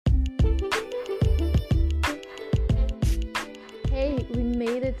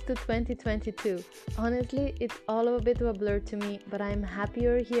made it to 2022. Honestly, it's all a bit of a blur to me, but I'm happy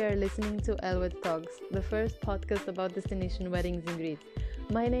you're here listening to Elwood Talks, the first podcast about destination weddings in Greece.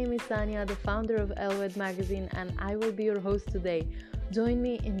 My name is Sania, the founder of Elwood magazine, and I will be your host today. Join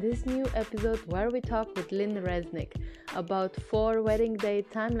me in this new episode where we talk with Lynn Resnick about 4 wedding day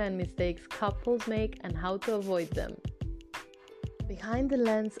timeline mistakes couples make and how to avoid them. Behind the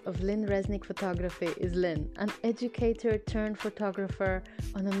lens of Lynn Resnick Photography is Lynn, an educator turned photographer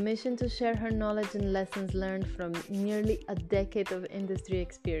on a mission to share her knowledge and lessons learned from nearly a decade of industry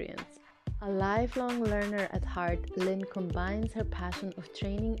experience. A lifelong learner at heart, Lynn combines her passion of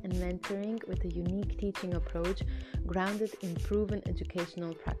training and mentoring with a unique teaching approach grounded in proven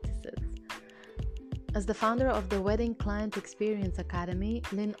educational practices. As the founder of the Wedding Client Experience Academy,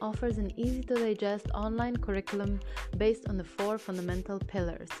 Lynn offers an easy-to-digest online curriculum based on the 4 fundamental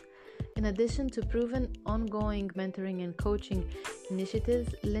pillars. In addition to proven ongoing mentoring and coaching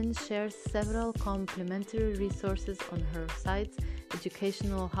initiatives, Lynn shares several complementary resources on her site's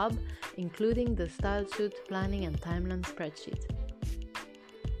educational hub, including the Style Shoot Planning and Timeline Spreadsheet.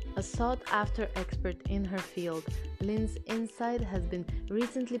 A sought-after expert in her field, Lynn's insight has been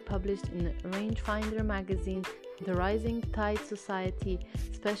recently published in Rangefinder magazine, The Rising Tide Society,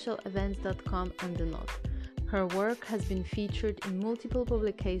 SpecialEvents.com, and The Knot. Her work has been featured in multiple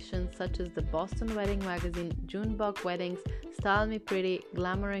publications such as the Boston Wedding Magazine, Junebug Weddings, Style Me Pretty,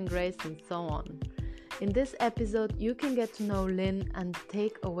 Glamour and Grace, and so on. In this episode, you can get to know Lynn and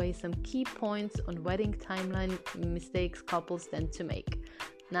take away some key points on wedding timeline mistakes couples tend to make.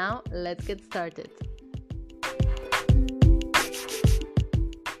 Now, let's get started.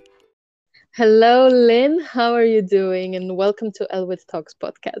 Hello, Lynn. How are you doing? And welcome to Elwood Talks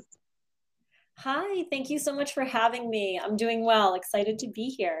podcast. Hi, thank you so much for having me. I'm doing well, excited to be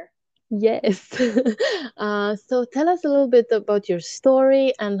here. Yes. So tell us a little bit about your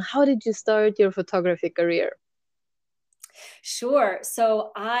story and how did you start your photography career? Sure.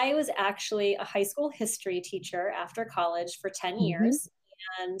 So I was actually a high school history teacher after college for 10 years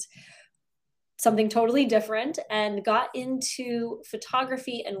and something totally different, and got into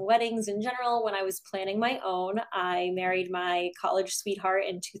photography and weddings in general when I was planning my own. I married my college sweetheart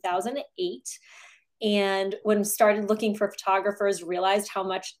in 2008. And when started looking for photographers, realized how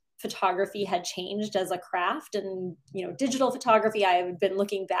much photography had changed as a craft. And, digital photography, I had been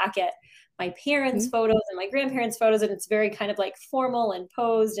looking back at my parents' photos and my grandparents' photos, and it's very kind of like formal and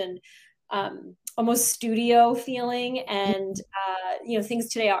posed and almost studio feeling. And, things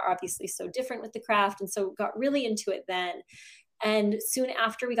today are obviously so different with the craft. And so got really into it then. And soon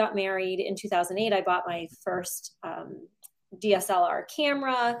after we got married in 2008, I bought my first DSLR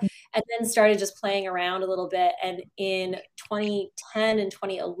camera and then started just playing around a little bit. And in 2010 and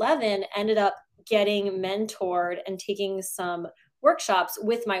 2011, ended up getting mentored and taking some workshops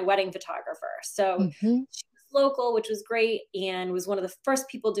with my wedding photographer. So she was local, which was great, and was one of the first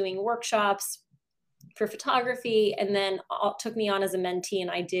people doing workshops for photography, and then took me on as a mentee,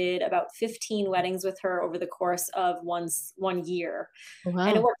 and I did about 15 weddings with her over the course of one year. Wow.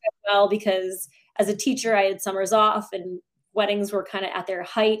 And it worked out well because as a teacher, I had summers off and weddings were kind of at their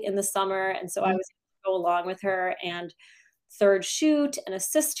height in the summer. And so I was able to go along with her and third shoot and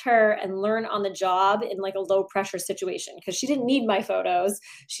assist her and learn on the job in like a low pressure situation, because she didn't need my photos.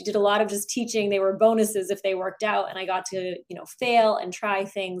 She did a lot of just teaching. They were bonuses if they worked out, and I got to, fail and try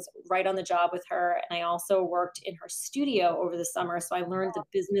things right on the job with her. And I also worked in her studio over the summer, so I learned the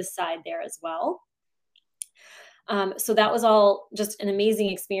business side there as well. So that was all just an amazing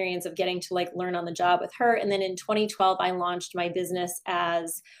experience of getting to learn on the job with her. And then in 2012, I launched my business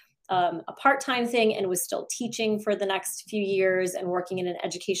as a part-time thing and was still teaching for the next few years and working in an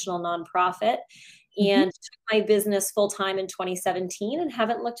educational nonprofit, and took my business full-time in 2017 and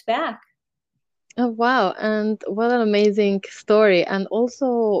haven't looked back. Oh, wow. And what an amazing story. And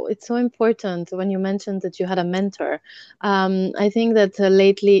also, it's so important when you mentioned that you had a mentor. I think that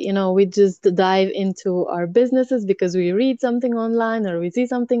lately, we just dive into our businesses because we read something online or we see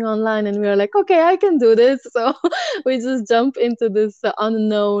something online and we're like, okay, I can do this. So we just jump into this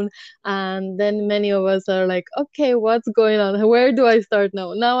unknown. And then many of us are like, okay, what's going on? Where do I start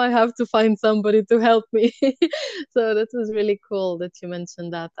now? Now I have to find somebody to help me. So that was really cool that you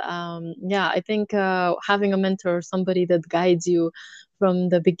mentioned that. I think having a mentor or somebody that guides you from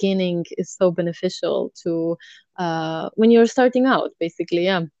the beginning is so beneficial to when you're starting out, basically.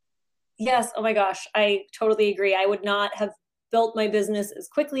 Yeah. Yes. Oh my gosh. I totally agree. I would not have built my business as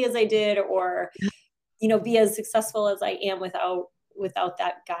quickly as I did, or, be as successful as I am without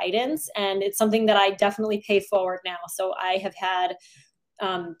that guidance. And it's something that I definitely pay forward now. So I have had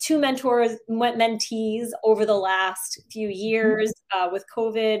two mentees over the last few years. With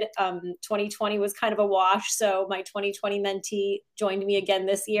COVID, 2020 was kind of a wash. So my 2020 mentee joined me again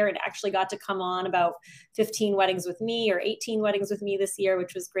this year and actually got to come on about 15 weddings with me or 18 weddings with me this year,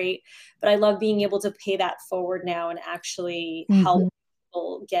 which was great. But I love being able to pay that forward now and actually help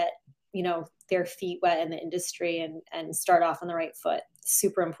people get, their feet wet in the industry and start off on the right foot.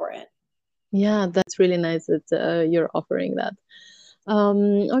 Super important. Yeah, that's really nice that you're offering that.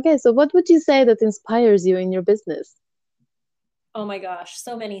 Okay, so what would you say that inspires you in your business? Oh my gosh,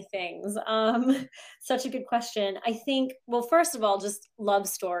 so many things. Such a good question. I think, well, first of all, just love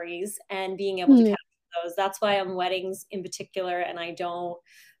stories and being able to capture those. That's why I'm weddings in particular, and I don't,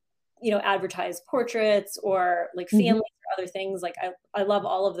 advertise portraits or like families or other things. Like I love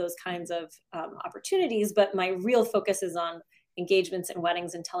all of those kinds of opportunities, but my real focus is on engagements and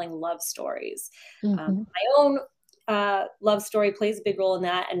weddings and telling love stories. My own love story plays a big role in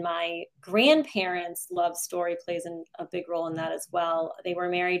that, and my grandparents' love story plays a big role in that as well. They were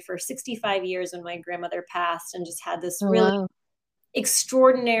married for 65 years when my grandmother passed, and just had this really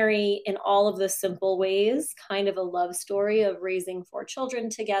extraordinary, in all of the simple ways, kind of a love story of raising 4 children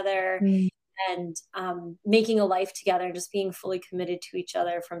together and making a life together, and just being fully committed to each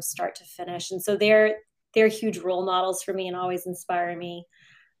other from start to finish. And so they're huge role models for me and always inspire me.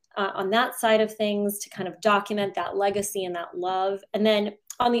 On that side of things, to kind of document that legacy and that love. And then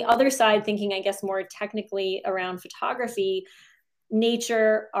on the other side, thinking, I guess, more technically around photography,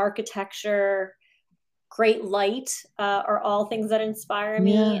 nature, architecture, great light are all things that inspire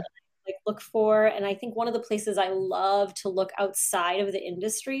me and I look for. And I think one of the places I love to look outside of the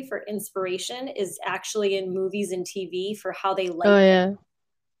industry for inspiration is actually in movies and TV for how they light. Oh,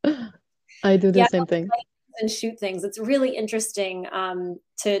 yeah. I do the same thing. And shoot things. It's really interesting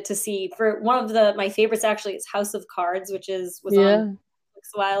to see. For one of my favorites actually is House of Cards, which was on a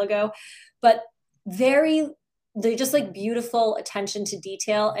while ago, but they just like beautiful attention to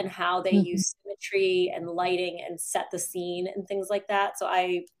detail and how they use symmetry and lighting and set the scene and things like that. So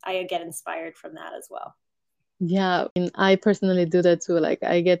I get inspired from that as well. Yeah, I personally do that too. Like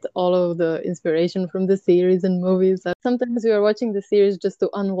I get all of the inspiration from the series and movies. Sometimes we are watching the series just to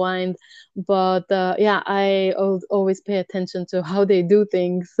unwind, but I always pay attention to how they do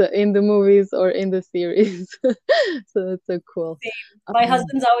things in the movies or in the series. So it's so cool. My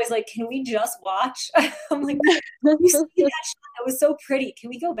husband's always like, "Can we just watch?" I'm like, "You see that shot? That was so pretty.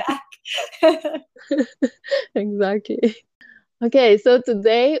 Can we go back?" Exactly. Okay, so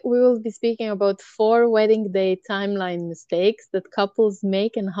today we will be speaking about 4 wedding day timeline mistakes that couples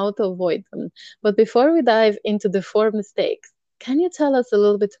make and how to avoid them. But before we dive into the 4 mistakes, can you tell us a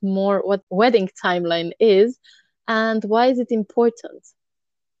little bit more what wedding timeline is and why is it important?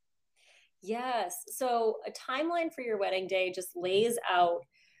 Yes. So a timeline for your wedding day just lays out,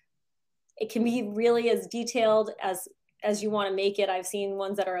 it can be really as detailed as you want to make it. I've seen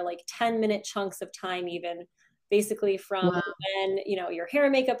ones that are like 10-minute chunks of time, even basically from when your hair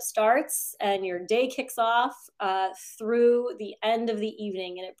and makeup starts and your day kicks off through the end of the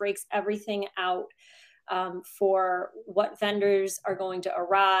evening, and it breaks everything out for what vendors are going to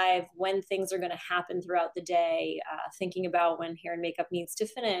arrive, when things are going to happen throughout the day, thinking about when hair and makeup needs to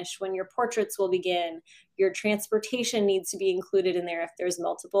finish, when your portraits will begin, your transportation needs to be included in there if there's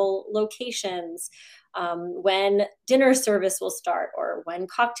multiple locations, when dinner service will start or when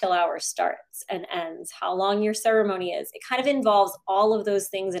cocktail hour starts and ends, how long your ceremony is. It kind of involves all of those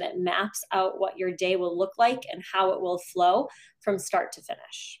things, and it maps out what your day will look like and how it will flow from start to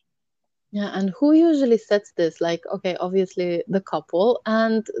finish. Yeah, and who usually sets this? Like, okay, obviously the couple,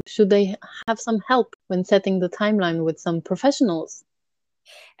 and should they have some help when setting the timeline with some professionals?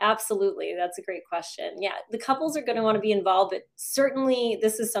 Absolutely. That's a great question. Yeah, the couples are going to want to be involved, but certainly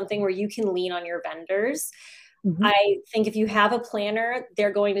this is something where you can lean on your vendors. I think if you have a planner,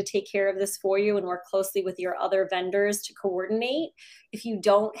 they're going to take care of this for you and work closely with your other vendors to coordinate. If you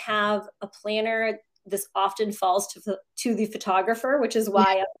don't have a planner, this often falls to the photographer, which is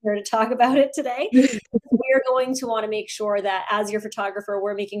why I'm here to talk about it today. We're going to want to make sure that as your photographer,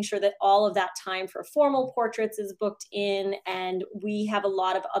 we're making sure that all of that time for formal portraits is booked in. And we have a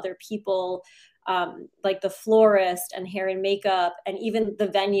lot of other people like the florist and hair and makeup and even the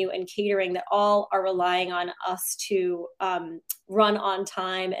venue and catering that all are relying on us to run on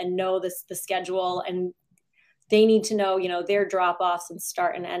time and know the schedule, and they need to know, their drop-offs and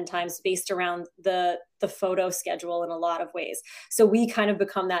start and end times based around the photo schedule in a lot of ways. So we kind of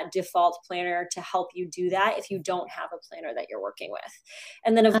become that default planner to help you do that if you don't have a planner that you're working with.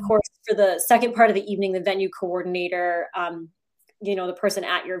 And then, of course, for the second part of the evening, the venue coordinator, the person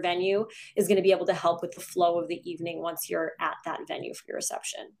at your venue is going to be able to help with the flow of the evening once you're at that venue for your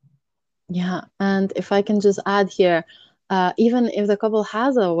reception. Yeah, and if I can just add here, even if the couple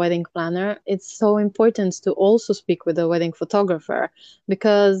has a wedding planner, it's so important to also speak with the wedding photographer,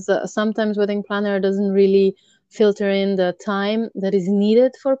 because sometimes wedding planner doesn't really filter in the time that is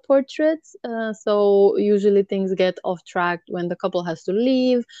needed for portraits. So usually things get off track when the couple has to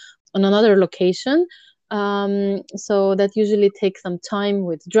leave on another location. So that usually takes some time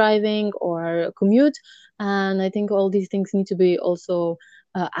with driving or commute. And I think all these things need to be also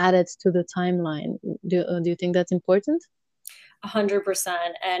added to the timeline. Do you think that's important? 100%.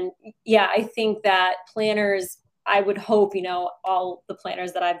 And yeah, I think that planners, I would hope, all the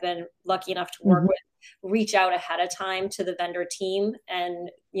planners that I've been lucky enough to work with reach out ahead of time to the vendor team and,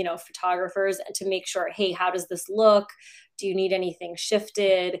 photographers, and to make sure, hey, how does this look? Do you need anything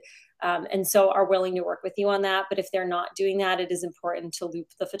shifted? And so are willing to work with you on that. But if they're not doing that, it is important to loop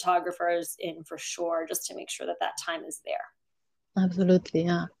the photographers in for sure, just to make sure that that time is there. Absolutely,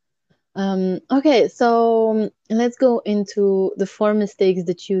 yeah. Okay, so let's go into the 4 mistakes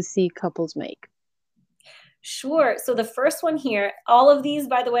that you see couples make. Sure. So the first one here, all of these,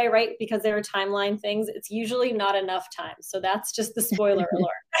 by the way, right, because they're timeline things, it's usually not enough time. So that's just the spoiler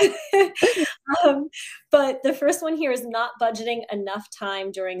alert. But the first one here is not budgeting enough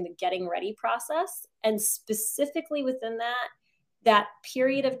time during the getting ready process. And specifically within that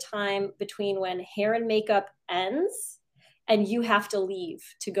period of time between when hair and makeup ends and you have to leave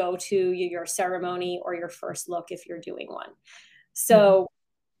to go to your ceremony or your first look if you're doing one. So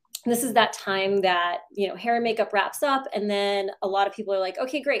this is that time that, hair and makeup wraps up. And then a lot of people are like,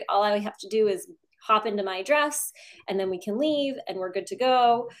 okay, great. All I have to do is hop into my dress and then we can leave and we're good to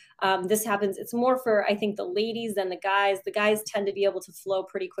go. This happens. It's more for, I think, the ladies than the guys. The guys tend to be able to flow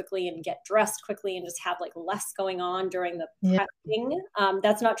pretty quickly and get dressed quickly and just have like less going on during the prepping.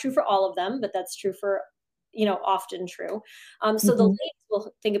 That's not true for all of them, but that's true for often true. So the ladies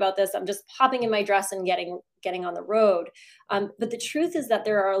will think about this. I'm just popping in my dress and getting on the road. But the truth is that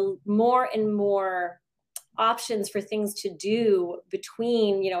there are more and more options for things to do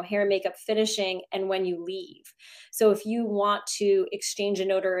between, hair and makeup finishing and when you leave. So if you want to exchange a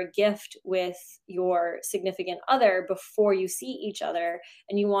note or a gift with your significant other before you see each other,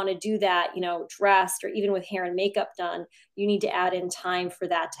 and you want to do that, dressed or even with hair and makeup done, you need to add in time for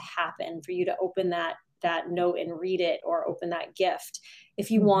that to happen, for you to open that note and read it or open that gift. If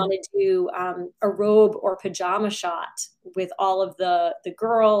you want to do a robe or pajama shot with all of the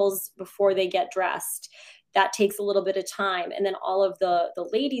girls before they get dressed, that takes a little bit of time. And then all of the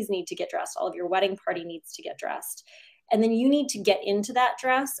ladies need to get dressed. All of your wedding party needs to get dressed. And then you need to get into that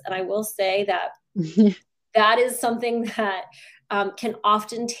dress. And I will say that that is something that can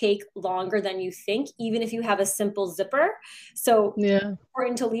often take longer than you think, even if you have a simple zipper. So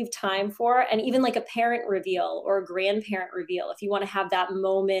important to leave time for, and even like a parent reveal or a grandparent reveal, if you want to have that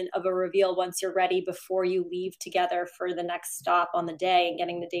moment of a reveal once you're ready before you leave together for the next stop on the day and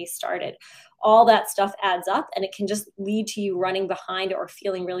getting the day started. All that stuff adds up, and it can just lead to you running behind or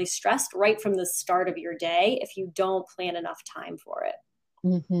feeling really stressed right from the start of your day if you don't plan enough time for it.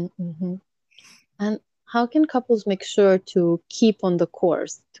 And how can couples make sure to keep on the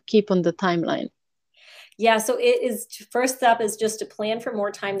course, to keep on the timeline? Yeah, so first step is just to plan for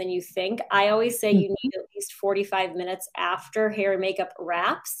more time than you think. I always say you need at least 45 minutes after hair and makeup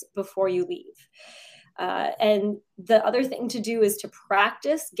wraps before you leave. And the other thing to do is to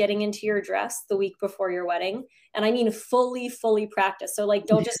practice getting into your dress the week before your wedding. And I mean fully practice. So like,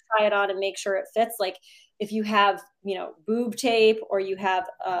 don't just try it on and make sure it fits. Like if you have, boob tape, or you have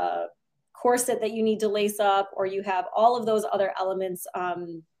a corset that you need to lace up, or you have all of those other elements,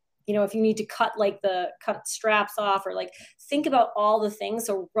 if you need to cut straps off, or like think about all the things.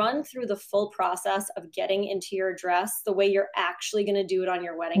 So run through the full process of getting into your dress the way you're actually going to do it on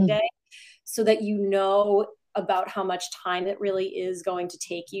your wedding day, so that you know about how much time it really is going to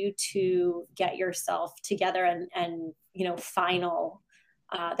take you to get yourself together and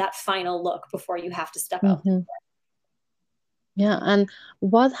that final look before you have to step out. Yeah, and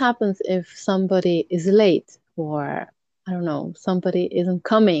what happens if somebody is late, or I don't know, somebody isn't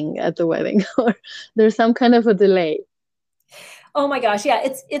coming at the wedding, or there's some kind of a delay? Oh my gosh, yeah,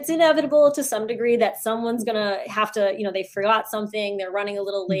 it's inevitable to some degree that someone's gonna have to, they forgot something, they're running a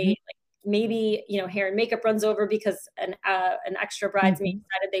little late. Like maybe, hair and makeup runs over because an extra bridesmaid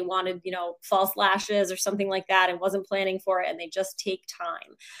decided they wanted, false lashes or something like that, and wasn't planning for it, and they just take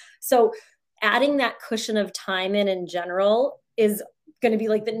time. So adding that cushion of time in general is going to be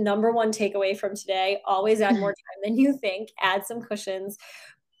like the number one takeaway from today. Always add more time than you think. Add some cushions.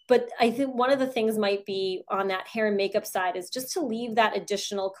 But I think one of the things might be on that hair and makeup side is just to leave that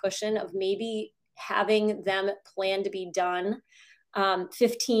additional cushion of maybe having them plan to be done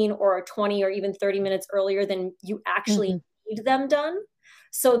 15 or 20 or even 30 minutes earlier than you actually need them done.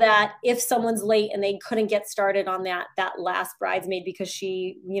 So that if someone's late and they couldn't get started on that last bridesmaid because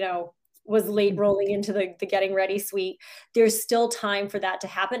she, was late rolling into the getting ready suite, there's still time for that to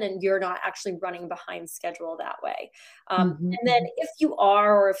happen and you're not actually running behind schedule that way. And then if you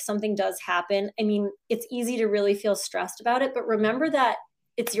are, or if something does happen, I mean, it's easy to really feel stressed about it, but remember that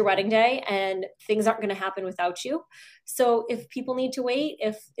it's your wedding day and things aren't going to happen without you. So if people need to wait,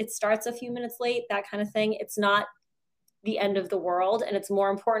 if it starts a few minutes late, that kind of thing, it's not the end of the world. And it's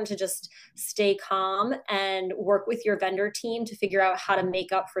more important to just stay calm and work with your vendor team to figure out how to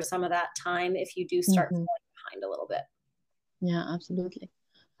make up for some of that time if you do start falling behind a little bit. Yeah, absolutely.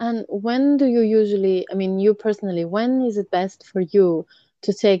 And when do you usually, I mean, you personally, when is it best for you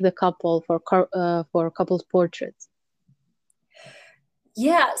to take the couple for couples portraits?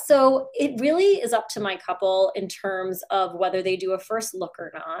 Yeah, so it really is up to my couple in terms of whether they do a first look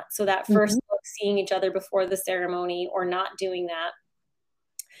or not. So that first look, seeing each other before the ceremony or not doing that,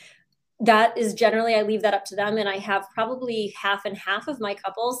 that is generally, I leave that up to them. And I have probably half and half of my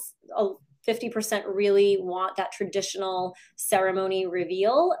couples, 50% really want that traditional ceremony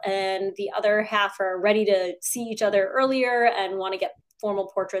reveal. And the other half are ready to see each other earlier and want to get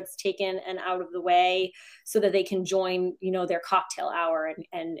formal portraits taken and out of the way so that they can join, their cocktail hour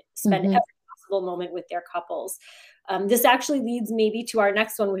and spend every possible moment with their couples. This actually leads maybe to our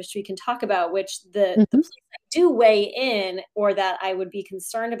next one, which we can talk about, which the place I do weigh in, or that I would be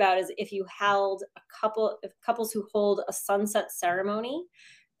concerned about, is if you held if couples who hold a sunset ceremony,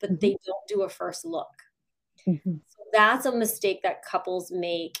 but they don't do a first look. So that's a mistake that couples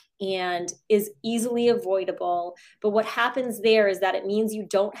make and is easily avoidable. But what happens there is that it means you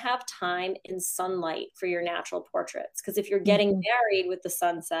don't have time in sunlight for your natural portraits. Because if you're getting married with the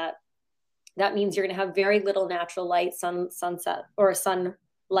sunset, that means you're going to have very little natural light, sunset or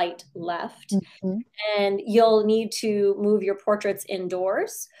sunlight left. And you'll need to move your portraits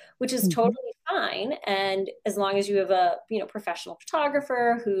indoors, which is totally fine. And as long as you have a professional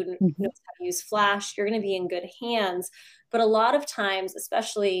photographer who knows how to use flash, you're going to be in good hands. But a lot of times,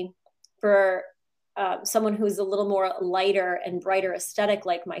 especially for someone who's a little more lighter and brighter aesthetic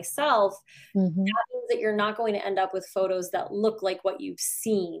like myself, that means that you're not going to end up with photos that look like what you've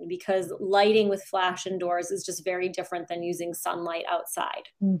seen, because lighting with flash indoors is just very different than using sunlight outside.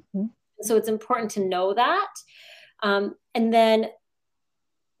 So it's important to know that. And then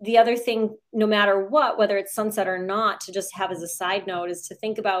the other thing, no matter what, whether it's sunset or not, to just have as a side note is to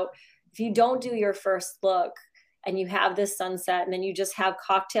think about, if you don't do your first look and you have this sunset and then you just have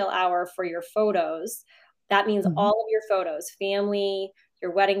cocktail hour for your photos, that means all of your photos, family,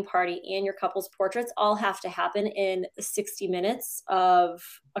 your wedding party, and your couple's portraits all have to happen in 60 minutes of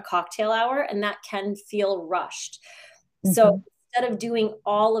a cocktail hour, and that can feel rushed. So instead of doing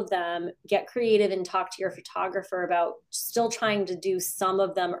all of them, get creative and talk to your photographer about still trying to do some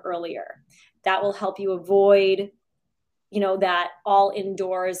of them earlier. That will help you avoid, that all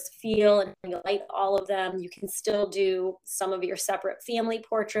indoors feel, and you light all of them. You can still do some of your separate family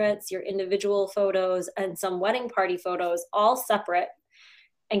portraits, your individual photos, and some wedding party photos all separate,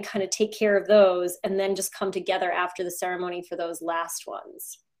 and kind of take care of those, and then just come together after the ceremony for those last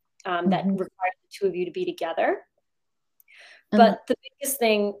ones that require the two of you to be together. But the biggest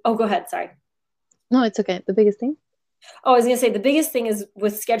thing, go ahead, sorry. No, it's okay. The biggest thing? I was going to say, the biggest thing is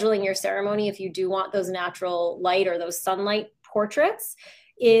with scheduling your ceremony, if you do want those natural light or those sunlight portraits,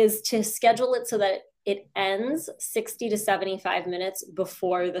 is to schedule it so that it ends 60 to 75 minutes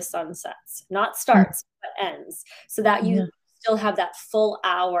before the sun sets. Not starts, but ends. So that you still have that full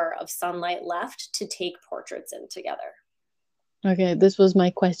hour of sunlight left to take portraits in together. Okay, this was my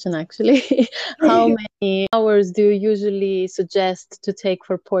question actually. How many hours do you usually suggest to take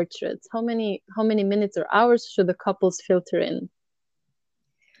for portraits? How many minutes or hours should the couples filter in?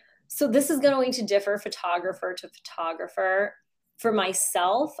 So this is going to differ photographer to photographer. For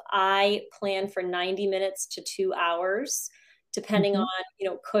myself, I plan for 90 minutes to 2 hours, depending on,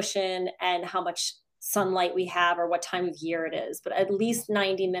 cushion and how much sunlight we have or what time of year it is, but at least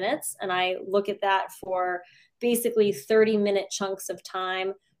 90 minutes. And I look at that for basically 30-minute chunks of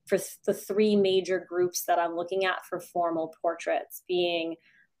time for the three major groups that I'm looking at for formal portraits, being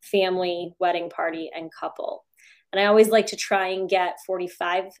family, wedding party, and couple. And I always like to try and get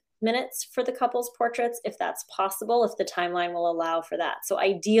 45 minutes for the couple's portraits, if that's possible, if the timeline will allow for that. So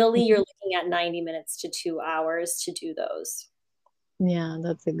ideally, you're looking at 90 minutes to 2 hours to do those. Yeah,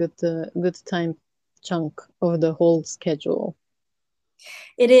 that's a good time chunk of the whole schedule.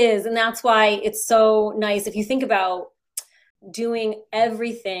 It is. And that's why it's so nice. If you think about doing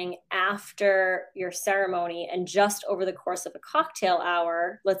everything after your ceremony and just over the course of a cocktail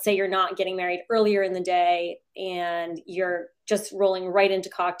hour, let's say you're not getting married earlier in the day and you're just rolling right into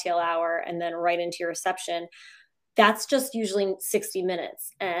cocktail hour and then right into your reception, that's just usually 60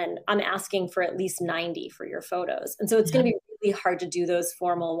 minutes. And I'm asking for at least 90 for your photos. And so it's going to be really hard to do those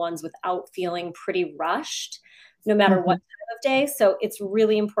formal ones without feeling pretty rushed, no matter what time of day. So it's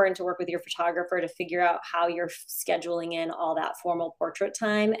really important to work with your photographer to figure out how you're scheduling in all that formal portrait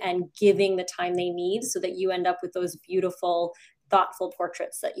time and giving the time they need so that you end up with those beautiful, thoughtful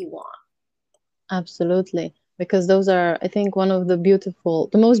portraits that you want. Absolutely. Because those are, I think, one of the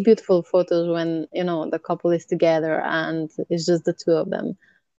most beautiful photos when, the couple is together and it's just the two of them.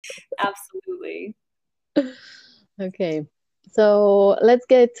 Absolutely. Okay. So let's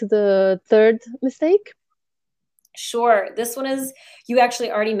get to the third mistake. Sure. This one is, you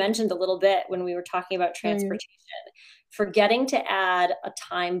actually already mentioned a little bit when we were talking about transportation, forgetting to add a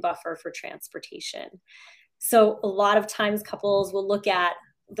time buffer for transportation. So a lot of times couples will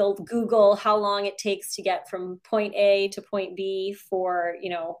they'll Google how long it takes to get from point A to point B for,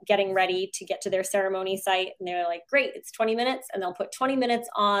 getting ready to get to their ceremony site. And they're like, great, it's 20 minutes. And they'll put 20 minutes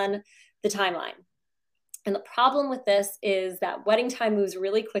on the timeline. And the problem with this is that wedding time moves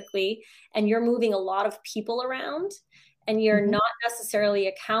really quickly and you're moving a lot of people around and you're not necessarily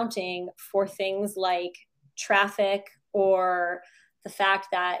accounting for things like traffic or the fact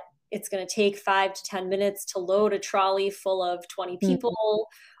that it's going to take 5 to 10 minutes to load a trolley full of 20 people.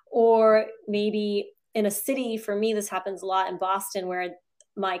 Or maybe in a city, for me, this happens a lot in Boston, where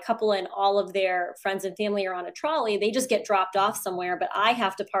my couple and all of their friends and family are on a trolley. They just get dropped off somewhere, but I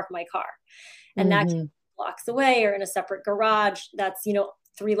have to park my car. And that blocks away or in a separate garage that's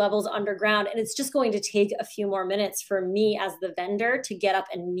 3 levels underground, and it's just going to take a few more minutes for me as the vendor to get up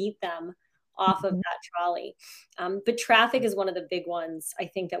and meet them off of that trolley. But traffic is one of the big ones I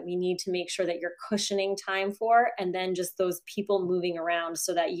think that we need to make sure that you're cushioning time for, and then just those people moving around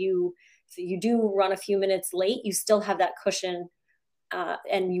so that if you do run a few minutes late, you still have that cushion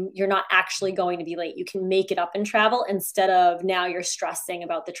and you're not actually going to be late. You can make it up in travel instead of now you're stressing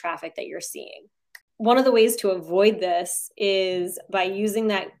about the traffic that you're seeing. One of the ways to avoid this is by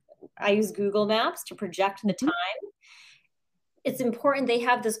I use Google Maps to project the time. It's important. They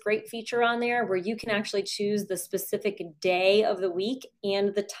have this great feature on there where you can actually choose the specific day of the week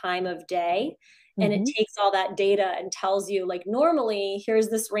and the time of day. And it takes all that data and tells you, like, normally here's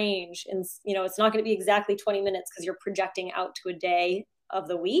this range. And, it's not going to be exactly 20 minutes because you're projecting out to a day of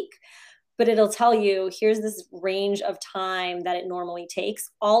the week. But it'll tell you, here's this range of time that it normally takes.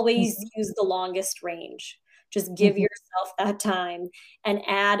 Always use the longest range. Just give yourself that time and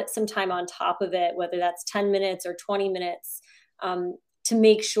add some time on top of it, whether that's 10 minutes or 20 minutes, to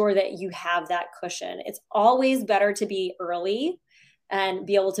make sure that you have that cushion. It's always better to be early and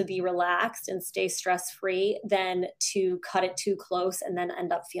be able to be relaxed and stay stress-free than to cut it too close and then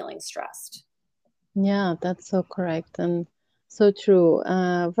end up feeling stressed. Yeah, that's so correct. And so true.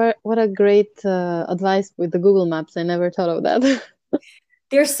 What a great advice with the Google Maps. I never thought of that.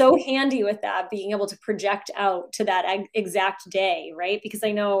 They're so handy with that, being able to project out to that exact day, right? Because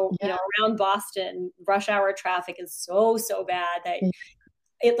I know, around Boston, rush hour traffic is so bad that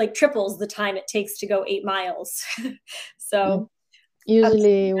it like triples the time it takes to go 8 miles. So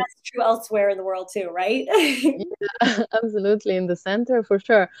usually that's true elsewhere in the world too, right? Yeah, absolutely, in the center for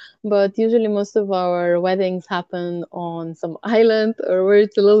sure. But usually most of our weddings happen on some island or where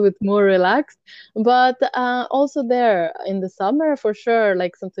it's a little bit more relaxed. But also there in the summer for sure,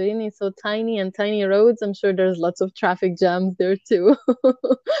 like Santorini is so tiny and tiny roads. I'm sure there's lots of traffic jams there too.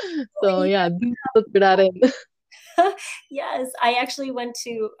 So yeah, do put that in. Yes, I actually went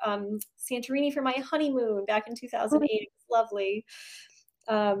to Santorini for my honeymoon back in 2008. It was lovely.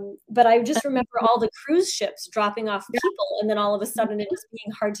 But I just remember all the cruise ships dropping off people, and then all of a sudden it just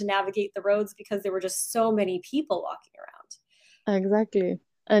being hard to navigate the roads because there were just so many people walking around. Exactly.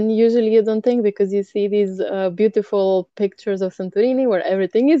 And usually you don't think, because you see these beautiful pictures of Santorini where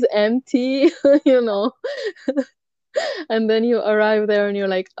everything is empty, and then you arrive there and you're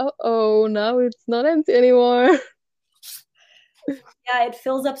like, oh, now it's not empty anymore. Yeah, it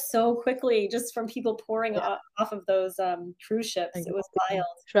fills up so quickly just from people pouring off of those cruise ships. Exactly. It was wild.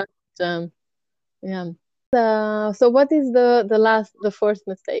 Traffic jam. Yeah. So what is the fourth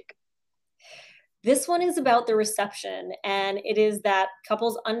mistake? This one is about the reception, and it is that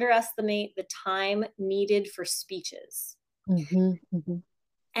couples underestimate the time needed for speeches.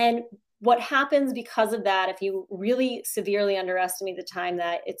 And what happens because of that, if you really severely underestimate the time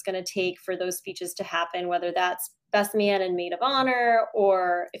that it's going to take for those speeches to happen, whether that's best man and maid of honor,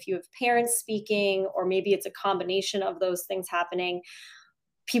 or if you have parents speaking, or maybe it's a combination of those things happening,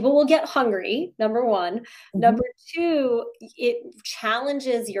 people will get hungry, number one. Number two, it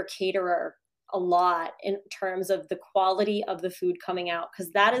challenges your caterer a lot in terms of the quality of the food coming out,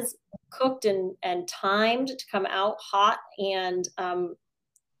 because that is cooked and timed to come out hot and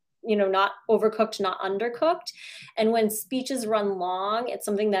not overcooked, not undercooked. And when speeches run long, it's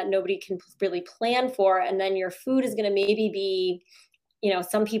something that nobody can really plan for. And then your food is going to maybe be,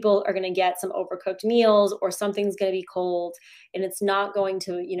 some people are going to get some overcooked meals, or something's going to be cold, and it's not going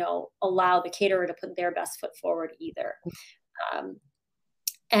to, allow the caterer to put their best foot forward either.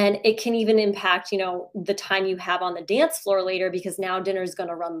 And it can even impact, the time you have on the dance floor later, because now dinner is going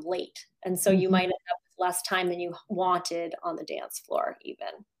to run late. And so you might end up with less time than you wanted on the dance floor even.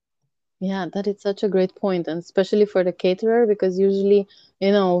 Yeah, that is such a great point, and especially for the caterer, because usually,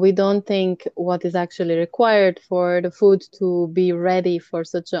 we don't think what is actually required for the food to be ready for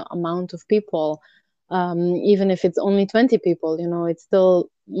such an amount of people. Even if it's only 20 people, it's still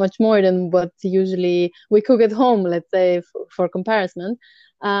much more than what usually we cook at home, let's say, for comparison.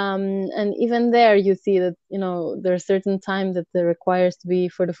 And even there, you see that, there are certain times that it requires to be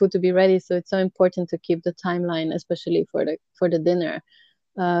for the food to be ready. So it's so important to keep the timeline, especially for the dinner,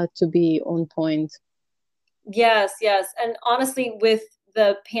 to be on point. Yes. And honestly, with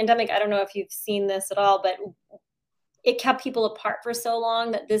the pandemic, I don't know if you've seen this at all, but it kept people apart for so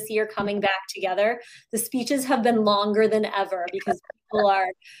long that this year, coming back together, the speeches have been longer than ever, because people are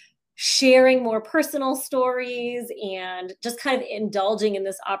sharing more personal stories and just kind of indulging in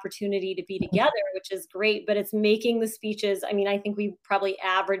this opportunity to be together, which is great. But it's making the speeches, I think we probably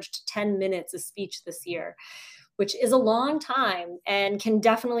averaged 10 minutes a speech this year, which is a long time and can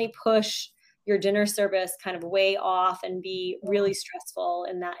definitely push your dinner service kind of way off and be really stressful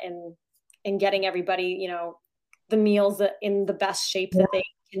in getting everybody, the meals in the best shape that they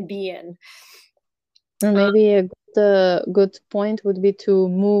can be in. Or maybe a good point would be to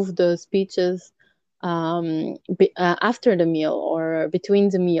move the speeches after the meal or between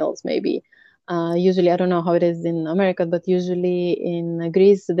the meals, maybe. Usually, I don't know how it is in America, but usually in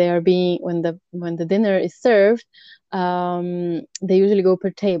Greece, they are being when the dinner is served, they usually go per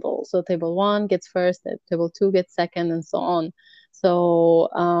table. So table one gets first, table two gets second, and so on. So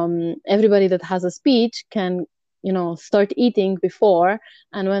everybody that has a speech can, start eating before,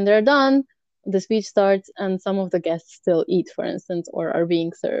 and when they're done, the speech starts, and some of the guests still eat, for instance, or are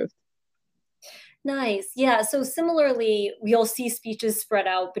being served. Nice. Yeah. So similarly, you'll see speeches spread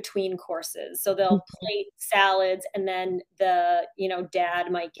out between courses. So they'll plate salads, and then the,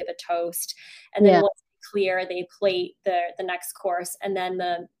 dad might give a toast. And then once it's clear, they plate the next course, and then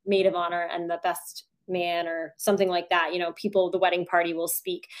the maid of honor and the best man or something like that, people, the wedding party will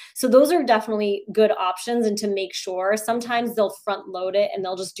speak. So those are definitely good options. And to make sure, sometimes they'll front load it and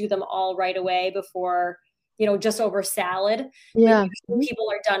they'll just do them all right away before, just over salad. Yeah. But people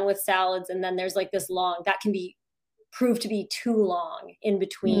are done with salads, and then there's like this long, that can be proved to be too long in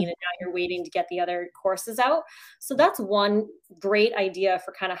between, and now you're waiting to get the other courses out. So that's one great idea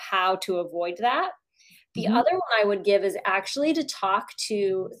for kind of how to avoid that. The other one I would give is actually to talk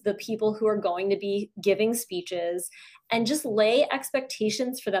to the people who are going to be giving speeches and just lay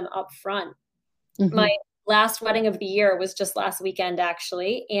expectations for them up front. My last wedding of the year was just last weekend,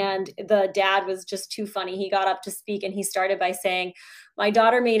 actually. And the dad was just too funny. He got up to speak and he started by saying, "My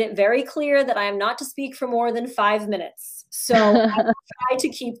daughter made it very clear that I am not to speak for more than 5 minutes. So I will try to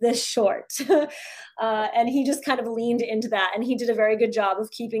keep this short." And he just kind of leaned into that, and he did a very good job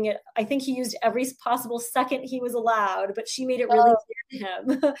of keeping it. I think he used every possible second he was allowed, but she made it really clear to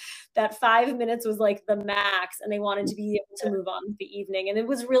him that 5 minutes was like the max, and they wanted to be able to move on with the evening. And it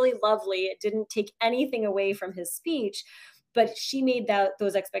was really lovely. It didn't take anything away from his speech, but she made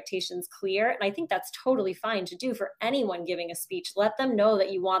those expectations clear. And I think that's totally fine to do for anyone giving a speech. Let them know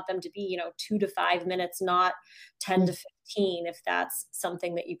that you want them to be, 2 to 5 minutes, not 10 to 15, if that's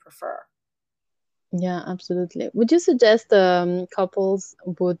something that you prefer. Yeah, absolutely. Would you suggest couples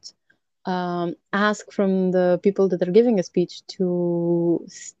would ask from the people that are giving a speech to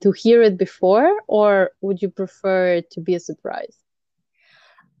hear it before, or would you prefer it to be a surprise?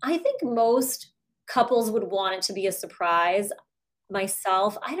 I think most couples would want it to be a surprise.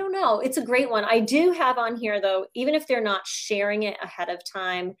 Myself, I don't know. It's a great one. I do have on here, though, even if they're not sharing it ahead of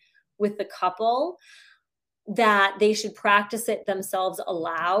time with the couple, that they should practice it themselves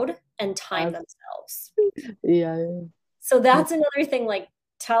aloud and time themselves. Yeah. So that's another thing, like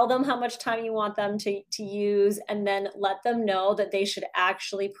tell them how much time you want them to use, and then let them know that they should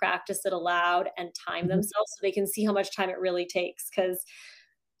actually practice it aloud and time themselves so they can see how much time it really takes. Because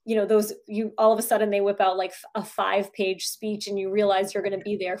those, you all of a sudden they whip out like a 5-page speech and you realize you're going to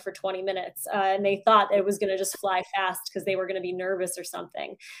be there for 20 minutes, and they thought it was going to just fly fast because they were going to be nervous or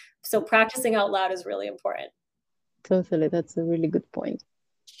something. So practicing out loud is really important. Totally, that's a really good point.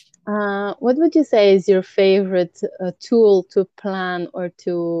 What would you say is your favorite tool to plan or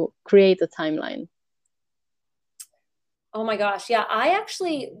to create a timeline? Oh my gosh, yeah, I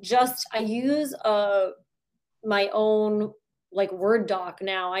use my own like Word doc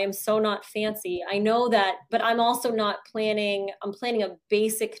now. I am so not fancy. I know that, but I'm also not I'm planning a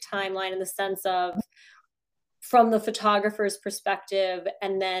basic timeline in the sense of from the photographer's perspective,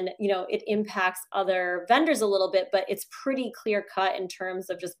 and then it impacts other vendors a little bit, but it's pretty clear cut in terms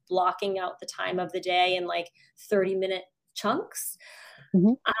of just blocking out the time of the day in like 30-minute chunks.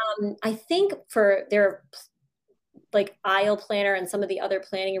 I think for their like Aisle Planner and some of the other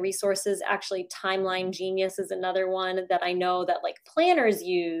planning resources, actually Timeline Genius is another one that I know that like planners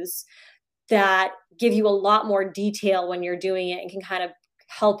use that give you a lot more detail when you're doing it and can kind of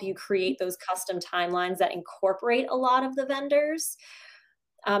help you create those custom timelines that incorporate a lot of the vendors.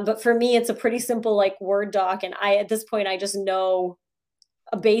 But for me, it's a pretty simple like Word doc. And at this point, I just know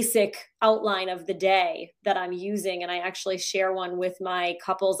a basic outline of the day that I'm using. And I actually share one with my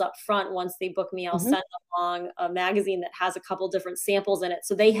couples up front. Once they book me, I'll send along a magazine that has a couple different samples in it,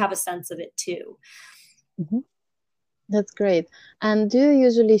 so they have a sense of it too. That's great. And do you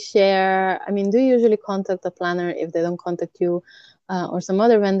usually contact a planner if they don't contact you, or some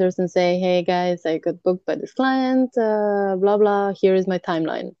other vendors, and say, hey guys, I got booked by this client, blah, blah, here is my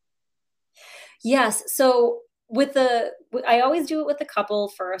timeline? Yes. So I always do it with the couple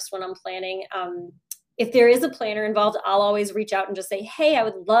first when I'm planning. If there is a planner involved, I'll always reach out and just say, hey, I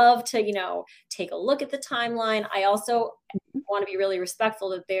would love to, take a look at the timeline. I also want to be really respectful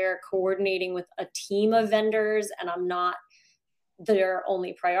that they're coordinating with a team of vendors and I'm not their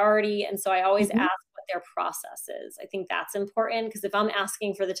only priority. And so I always ask what their process is. I think that's important, because if I'm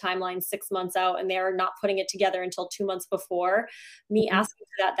asking for the timeline 6 months out and they're not putting it together until 2 months before, me asking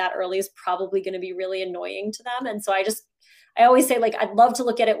for that early is probably going to be really annoying to them. And so I always say, like, I'd love to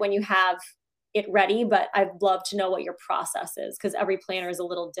look at it when you have it ready, but I'd love to know what your process is, because every planner is a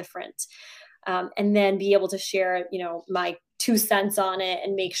little different. And then be able to share, my 2 cents on it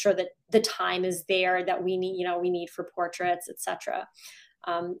and make sure that the time is there that we need for portraits, etc.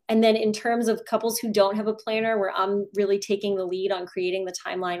 And then in terms of couples who don't have a planner, where I'm really taking the lead on creating the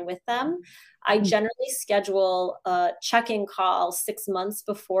timeline with them, I generally schedule a check-in call 6 months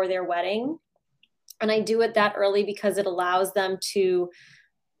before their wedding. And I do it that early because it allows them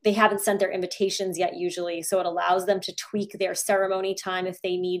they haven't sent their invitations yet usually. So it allows them to tweak their ceremony time if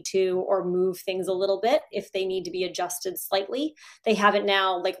they need to, or move things a little bit if they need to be adjusted slightly. They haven't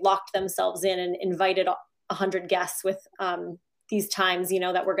now like locked themselves in and invited 100 guests with these times,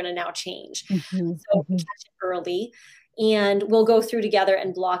 that we're going to now change. So we catch it early, and we'll go through together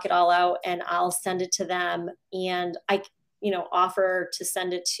and block it all out, and I'll send it to them. And I, offer to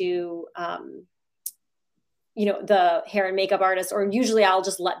send it to, the hair and makeup artist, or usually I'll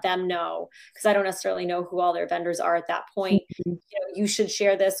just let them know, because I don't necessarily know who all their vendors are at that point. You should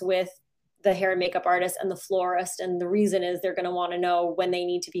share this with the hair and makeup artist and the florist. And the reason is they're going to want to know when they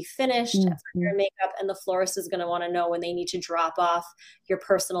need to be finished for hair and makeup. And the florist is going to want to know when they need to drop off your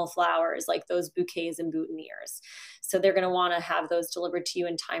personal flowers, like those bouquets and boutonnieres. So they're going to want to have those delivered to you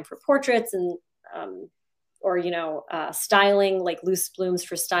in time for portraits, and, or, styling, like loose blooms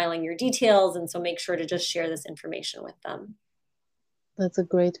for styling your details. And so make sure to just share this information with them. That's a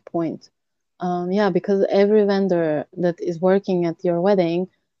great point. Yeah, because every vendor that is working at your wedding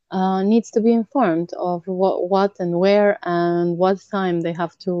needs to be informed of what and where and what time they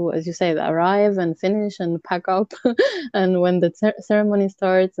have to, as you say, arrive and finish and pack up and when the ceremony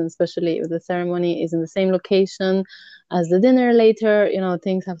starts, and especially if the ceremony is in the same location as the dinner later,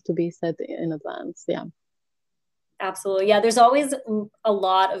 things have to be set in advance. Yeah. Absolutely. Yeah, there's always a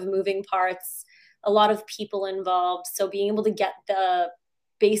lot of moving parts, a lot of people involved. So being able to get the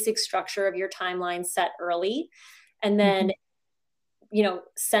basic structure of your timeline set early, and then,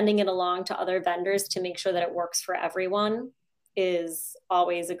 sending it along to other vendors to make sure that it works for everyone, is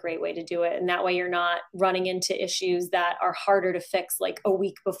always a great way to do it. And that way you're not running into issues that are harder to fix like a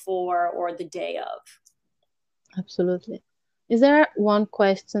week before or the day of. Absolutely. Is there one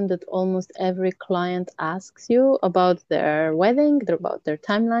question that almost every client asks you about their wedding, about their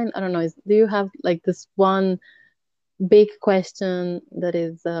timeline? I don't know. Do you have like this one big question that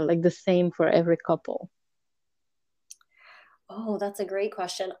is like the same for every couple? Oh, that's a great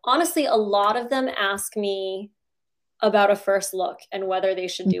question. Honestly, a lot of them ask me about a first look and whether they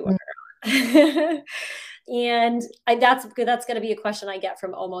should do it Mhm. or not. And that's going to be a question I get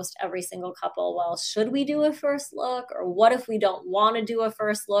from almost every single couple. Well, should we do a first look, or what if we don't want to do a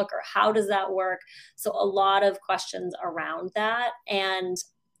first look, or how does that work? So a lot of questions around that. And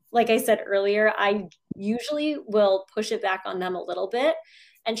like I said earlier, I usually will push it back on them a little bit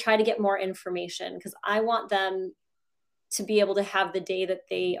and try to get more information, because I want them to be able to have the day that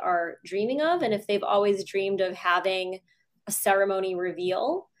they are dreaming of. And if they've always dreamed of having a ceremony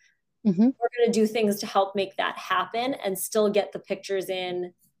reveal, Mm-hmm. we're going to do things to help make that happen and still get the pictures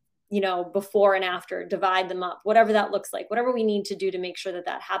in, before and after, divide them up, whatever that looks like, whatever we need to do to make sure that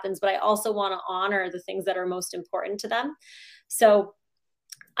that happens. But I also want to honor the things that are most important to them. So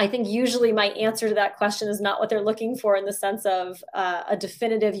I think usually my answer to that question is not what they're looking for, in the sense of a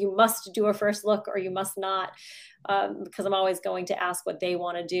definitive, you must do a first look or you must not, because I'm always going to ask what they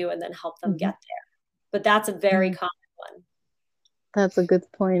want to do and then help them Mm-hmm. get there. But that's a very common one. That's a good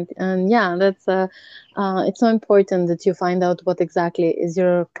point. And yeah, it's so important that you find out what exactly is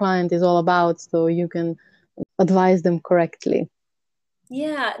your client is all about, so you can advise them correctly.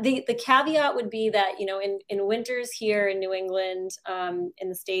 Yeah, the caveat would be that, in winters here in New England, in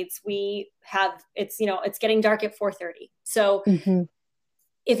the States, we have, it's getting dark at 4:30. So Mm-hmm.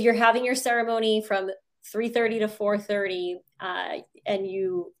 if you're having your ceremony from 3:30 to 4:30, and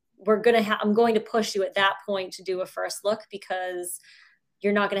I'm going to push you at that point to do a first look, because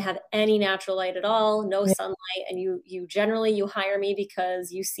you're not going to have any natural light at all, no Yeah. sunlight. And you generally, you hire me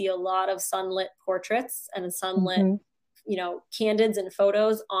because you see a lot of sunlit portraits and sunlit, Mm-hmm. candids and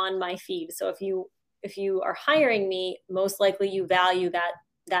photos on my feed. So if you are hiring me, most likely you value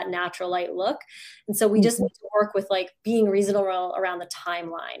that natural light look. And so we just Mm-hmm. need to work with like being reasonable around the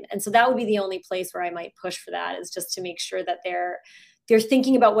timeline. And so that would be the only place where I might push for that, is just to make sure that they're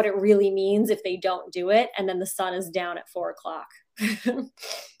thinking about what it really means if they don't do it, and then the sun is down at 4 o'clock.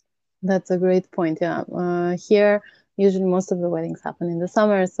 That's a great point. Yeah. Here, usually most of the weddings happen in the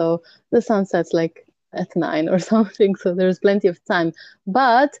summer, so the sun sets like at 9 or something, so there's plenty of time.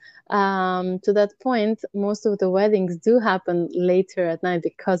 But to that point, most of the weddings do happen later at night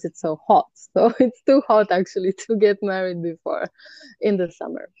because it's so hot. So it's too hot actually to get married before in the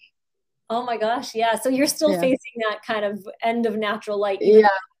summer. Oh my gosh, yeah. So you're still Yeah. facing that kind of end of natural light, even Yeah.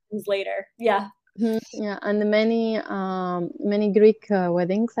 though it comes later. Yeah. Yeah, and many Greek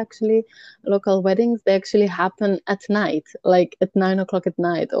weddings, actually, local weddings, they actually happen at night, like at 9 o'clock at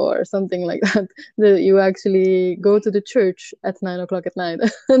night or something like that. You actually go to the church at 9 o'clock at night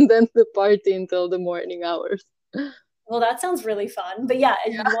and then the party until the morning hours. Well, that sounds really fun. But yeah,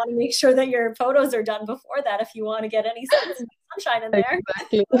 and you'd want to make sure that your photos are done before that if you want to get any sunshine in there.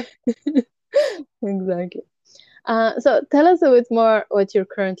 Exactly. Exactly. So tell us a bit more what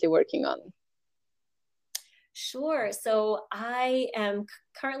you're currently working on. Sure. So I am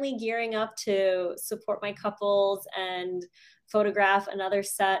currently gearing up to support my couples and photograph another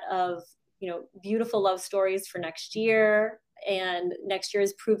set of, beautiful love stories for next year. And next year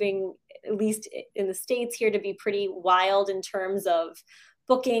is proving, at least in the States here, to be pretty wild in terms of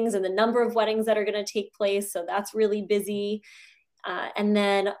bookings and the number of weddings that are going to take place. So that's really busy. And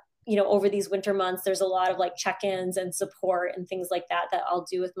then, over these winter months, there's a lot of like check-ins and support and things like that I'll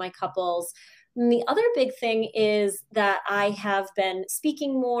do with my couples. And the other big thing is that I have been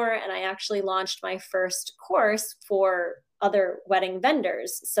speaking more, and I actually launched my first course for other wedding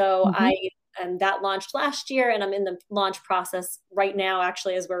vendors. So Mm-hmm. and that launched last year, and I'm in the launch process right now,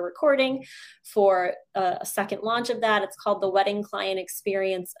 actually, as we're recording, for a second launch of that. It's called the Wedding Client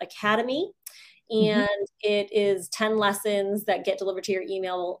Experience Academy. Mm-hmm. And it is 10 lessons that get delivered to your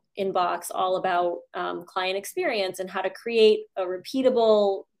email inbox, all about client experience and how to create a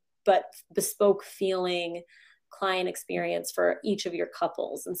repeatable but bespoke feeling client experience for each of your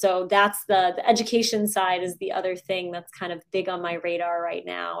couples. And so that's the education side is the other thing that's kind of big on my radar right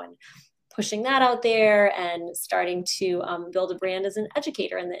now, and pushing that out there and starting to build a brand as an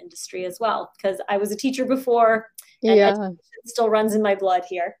educator in the industry as well, because I was a teacher before, and Yeah, education still runs in my blood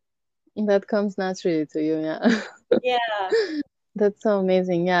here. that comes naturally to you. Yeah. Yeah. That's so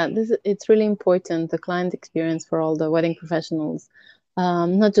amazing. Yeah, it's really important, the client experience for all the wedding professionals.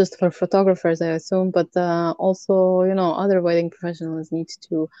 Not just for photographers, I assume, but also, other wedding professionals need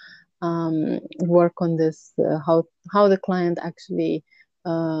to work on this, how the client actually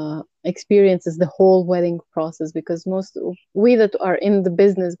experiences the whole wedding process, because most we that are in the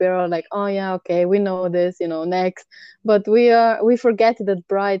business, we're all like, oh yeah, okay, we know this, next, but we forget that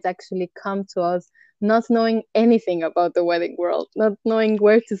brides actually come to us not knowing anything about the wedding world, not knowing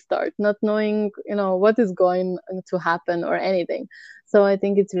where to start, not knowing, what is going to happen or anything. So I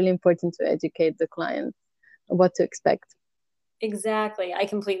think it's really important to educate the clients what to expect. Exactly. I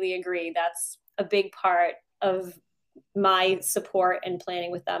completely agree. That's a big part of my support and planning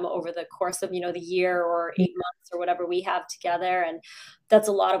with them over the course of, the year or 8 months or whatever we have together. And that's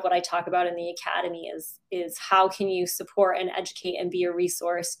a lot of what I talk about in the academy is how can you support and educate and be a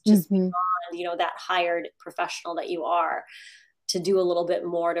resource just beyond, that hired professional that you are, to do a little bit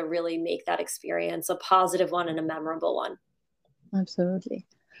more to really make that experience a positive one and a memorable one. Absolutely.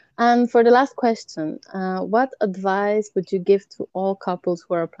 And for the last question, what advice would you give to all couples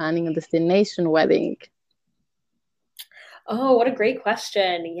who are planning a destination wedding? Oh, what a great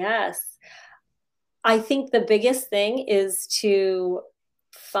question. Yes. I think the biggest thing is to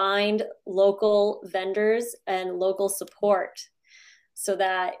find local vendors and local support so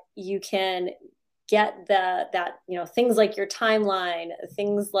that you can get things like your timeline,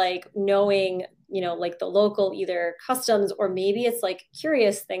 things like knowing, like the local either customs, or maybe it's like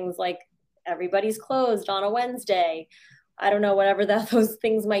curious things like everybody's closed on a Wednesday. I don't know, whatever those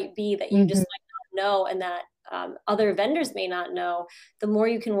things might be that you just might not know, and that other vendors may not know. The more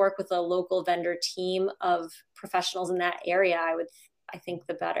you can work with a local vendor team of professionals in that area, I think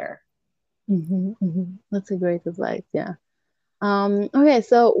the better. That's a great advice. Yeah. Okay,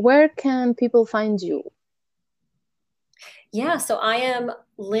 so where can people find you? Yeah, so I am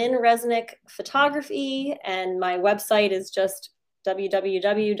Lynn Resnick Photography, and my website is just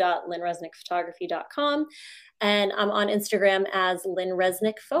www.lynnresnickphotography.com, and I'm on Instagram as Lynn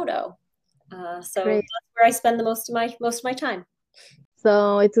Resnick Photo. So Great. That's where I spend the most of my time.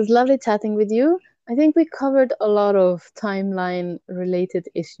 So it was lovely chatting with you. I think we covered a lot of timeline related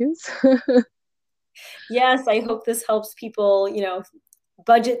issues. Yes, I hope this helps people,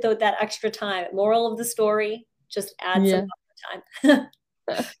 budget that extra time. Moral of the story, just add some time.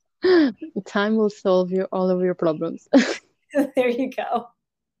 Time will solve all of your problems. There you go.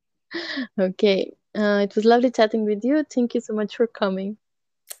 Okay. It was lovely chatting with you. Thank you so much for coming.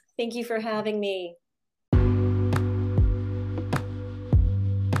 Thank you for having me.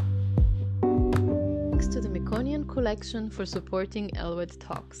 Thanks to the Meconian Collection for supporting Elwood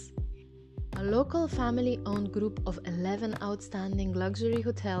Talks. A local family-owned group of 11 outstanding luxury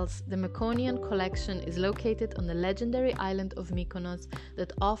hotels, the Meconian Collection is located on the legendary island of Mykonos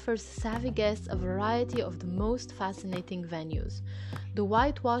that offers savvy guests a variety of the most fascinating venues. The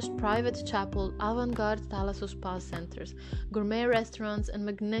whitewashed private chapel, avant-garde Thalasso spa centers, gourmet restaurants and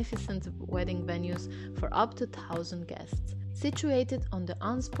magnificent wedding venues for up to 1,000 guests. Situated on the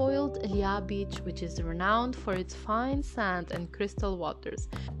unspoiled Elia beach, which is renowned for its fine sand and crystal waters,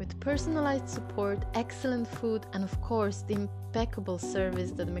 with personalized support, excellent food, and of course the impeccable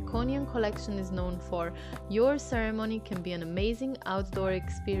service that the Meconian Collection is known for, your ceremony can be an amazing outdoor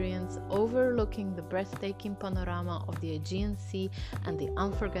experience overlooking the breathtaking panorama of the Aegean Sea and the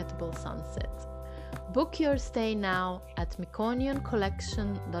unforgettable sunset. Book your stay now at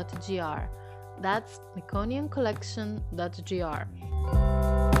meconiancollection.gr. That's meconiancollection.gr.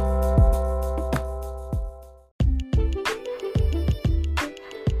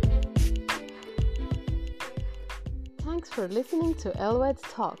 Thanks for listening to Elwood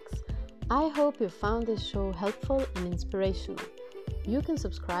Talks. I hope you found this show helpful and inspirational. You can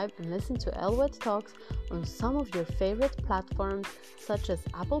subscribe and listen to Elwood Talks on some of your favorite platforms such as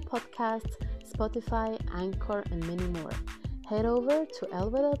Apple Podcasts, Spotify, Anchor, and many more. Head over to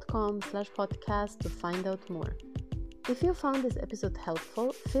elwood.com/podcast to find out more. If you found this episode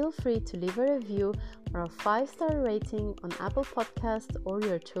helpful, feel free to leave a review or a 5-star rating on Apple Podcasts or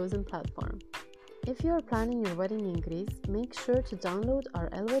your chosen platform. If you are planning your wedding in Greece, make sure to download our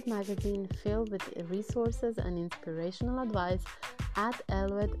Elwood magazine filled with resources and inspirational advice at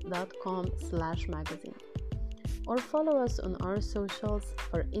elwood.com/magazine. Or follow us on our socials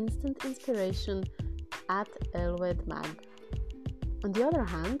for instant inspiration at elwoodmag. On the other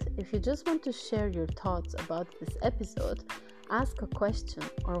hand, if you just want to share your thoughts about this episode, ask a question,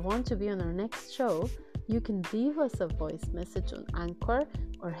 or want to be on our next show, you can leave us a voice message on Anchor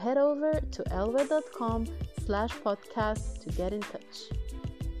or head over to elwood.com/podcast to get in touch.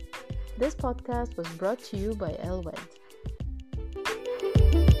 This podcast was brought to you by Elwood.